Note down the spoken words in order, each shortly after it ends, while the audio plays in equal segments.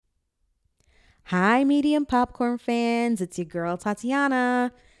Hi, Medium Popcorn fans. It's your girl,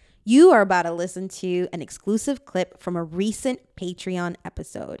 Tatiana. You are about to listen to an exclusive clip from a recent Patreon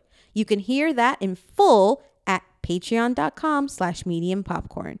episode. You can hear that in full at patreon.com/medium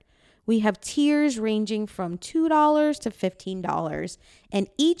popcorn. We have tiers ranging from $2 to $15, and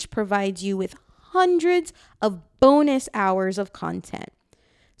each provides you with hundreds of bonus hours of content.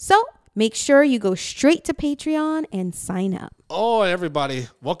 So make sure you go straight to Patreon and sign up. Oh, everybody.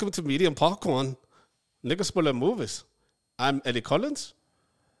 Welcome to Medium Popcorn. Niggas spoiler movies. I'm Eddie Collins.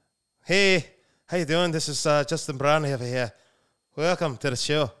 Hey, how you doing? This is Justin Brown over here. Welcome to the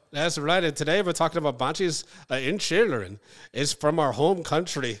show. That's right. And today we're talking about Banshees Inisherin. It's from our home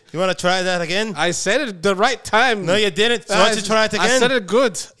country. You want to try that again? I said it the right time. No, you didn't. So why don't you try it again? I said it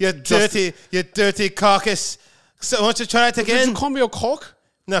good. You dirty caucus. So why don't you try it again? Did you call me a cock?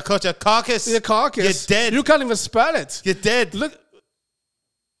 No, coach, a caucus. You're a caucus. You're dead. You can't even spell it. You're dead. Look,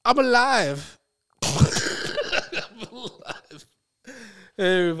 I'm alive. I'm alive.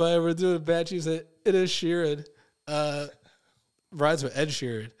 Hey, everybody. We're doing Banshees Inisherin. Rides with Ed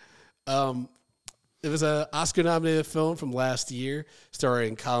Sheeran. It was an Oscar-nominated film from last year,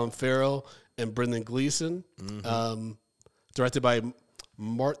 starring Colin Farrell and Brendan Gleeson. Directed by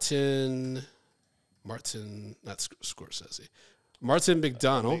Martin, not Scorsese, Martin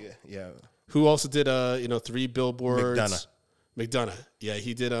McDonagh. Yeah. Who also did 3 Billboards. McDonough. Yeah,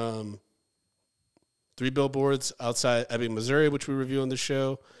 he did 3 Billboards Outside Ebbing, Missouri, which we review on the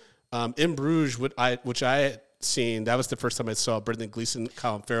show. In Bruges, which I had seen, that was the first time I saw Brendan Gleeson and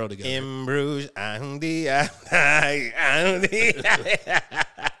Colin Farrell together. In Bruges, I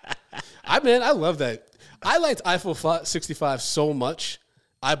love that. I liked Eiffel 65 so much,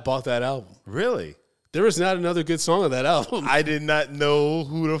 I bought that album. Really? There was not another good song on that album. I did not know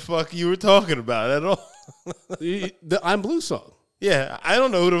who the fuck you were talking about at all. the I'm Blue song. Yeah, I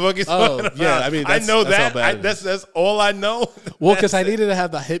don't know who the fuck you're talking about. Yeah, I mean, I know that's that. how bad it is. That's all I know. Well, because I needed to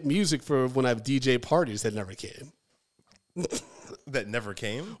have the hit music for when I have DJ parties that never came. That never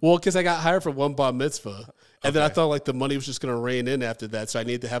came? Well, because I got hired for one bar mitzvah, and then I Okay. thought like the money was just going to rain in after that, so I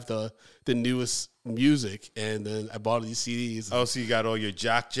needed to have the newest music, and then I bought these CDs. Oh, so you got all your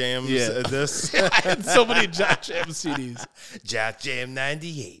Jock Jams? Yeah. This? I had so many Jock Jam CDs. Jock Jam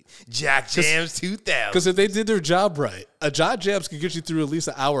 98. Jock Jams 2000. Because if they did their job right, a Jock Jams could get you through at least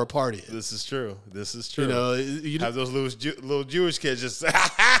an hour of partying. This is true. This is true. You know, you have those little Jewish kids just...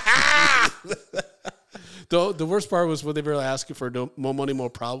 the worst part was when they were asking for more money, more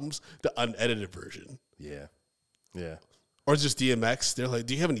problems, the unedited version. Yeah. Yeah. Or just DMX. They're like,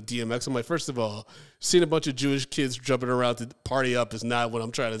 do you have any DMX? I'm like, first of all, seeing a bunch of Jewish kids jumping around to party up is not what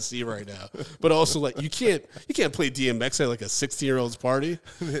I'm trying to see right now. But also, like, you can't play DMX at like a 16-year-old's party.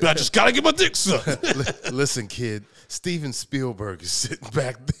 But I just gotta get my dick sucked. Listen, kid, Steven Spielberg is sitting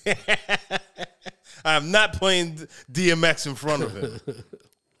back there. I'm not playing DMX in front of him.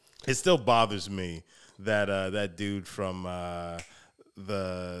 It still bothers me that that dude from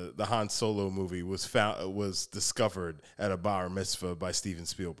the Han Solo movie was discovered at a bar mitzvah by Steven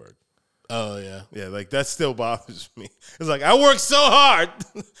Spielberg. Oh, yeah. Yeah, like that still bothers me. It's like I worked so hard,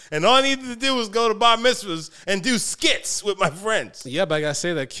 and all I needed to do was go to bar mitzvahs and do skits with my friends. Yeah, but I gotta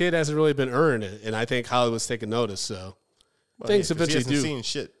say, that kid hasn't really been earned it, and I think Hollywood's taking notice, so things eventually he hasn't do. seen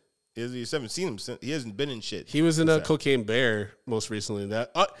shit. You haven't seen him since. He hasn't been in shit. He was in a Cocaine Bear most recently.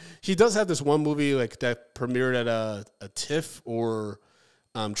 That he does have this one movie like that premiered at a TIFF or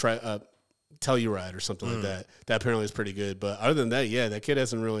Telluride or something like that. That apparently is pretty good. But other than that, yeah, that kid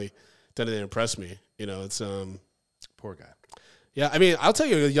hasn't really done anything to impress me. You know, it's Poor guy. yeah. I mean, I'll tell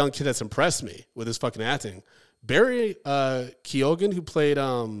you a young kid that's impressed me with his fucking acting. Barry Keoghan, who played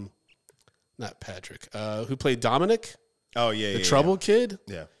not Patrick, who played Dominic. Oh yeah, The Trouble Kid,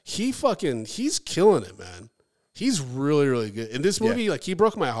 Yeah, he's killing it, man. He's really, really good. In this movie, like, he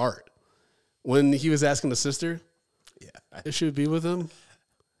broke my heart when he was asking the sister if she would be with him.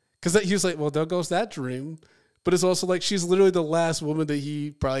 Because he was like, well, there goes that dream. But it's also like, she's literally the last woman that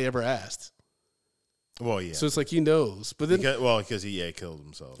he probably ever asked. Well, yeah. So it's like, he knows. But then, because he killed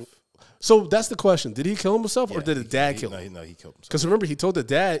himself. so that's the question. Did he kill himself or did the dad kill him? him? No, he killed himself. Because remember, he told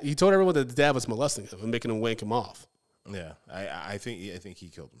everyone that the dad was molesting him and making him wank him off. Yeah, I think he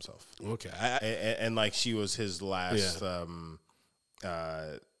killed himself. Okay. And like she was his last,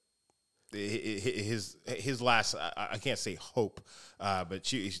 his last. I can't say hope, but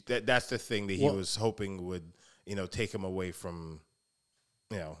that's the thing that he was hoping would take him away from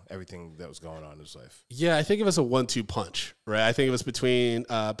everything that was going on in his life. Yeah, I think it was a 1-2 punch, right? I think it was between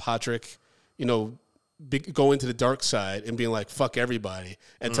Patrick, going to the dark side and being like, fuck everybody,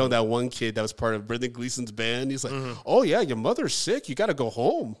 and telling that one kid that was part of Brendan Gleeson's band, he's like, oh yeah, your mother's sick, you got to go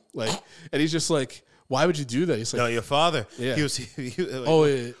home. Like, and he's just like, why would you do that? He's like, no, your father. Yeah. He was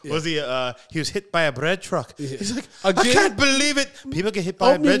hit by a bread truck. Yeah. He's like, Again? I can't believe it. People get hit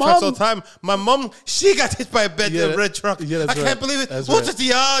by bread trucks all the time. My mom, she got hit by a bread truck. Yeah, that's I can't believe it. That's What's right.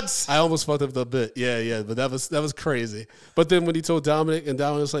 the odds? I almost fucked up the bit. Yeah, but that was crazy. But then when he told Dominic, and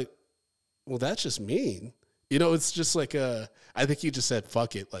Dominic was like, well, that's just mean. You know, it's just like I think he just said,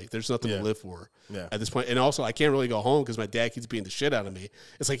 fuck it. Like, there's nothing to live for at this point. And also, I can't really go home because my dad keeps beating the shit out of me.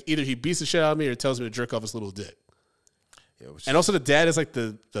 It's like either he beats the shit out of me or tells me to jerk off his little dick. Yeah, and also, the dad is like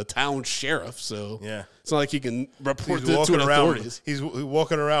the town sheriff. So it's not like he can report to the authorities. He's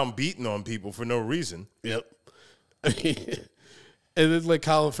walking around beating on people for no reason. Yep. I mean, and then like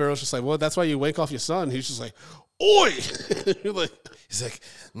Colin Farrell's just like, well, that's why you wank off your son. He's just like, oi! You're like, he's like,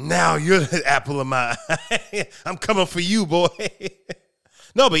 now you're the apple of my eye. I'm coming for you, boy.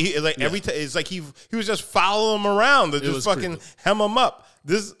 No, but he like every time it's like he was just following him around to just fucking hem him up.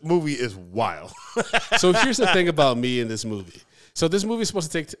 This movie is wild. So here's the thing about me in this movie. So this movie is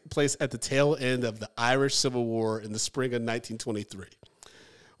supposed to take place at the tail end of the Irish Civil War in the spring of 1923.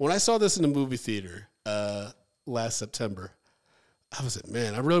 When I saw this in the movie theater last September, I was like,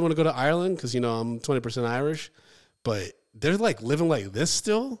 man, I really want to go to Ireland because, you know, I'm 20% Irish, but they're like living like this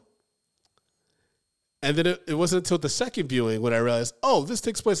still. And then it wasn't until the second viewing when I realized, oh, this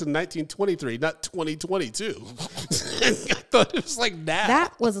takes place in 1923, not 2022. I thought it was like now.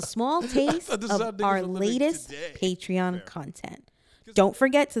 That was a small taste of our latest Patreon content. Don't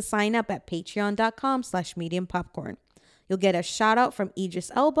forget to sign up at patreon.com/mediumpopcorn. You'll get a shout out from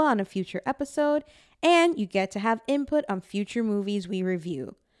Idris Elba on a future episode, and you get to have input on future movies we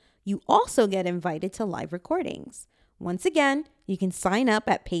review. You also get invited to live recordings. Once again, you can sign up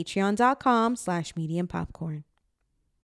at patreon.com/mediumpopcorn.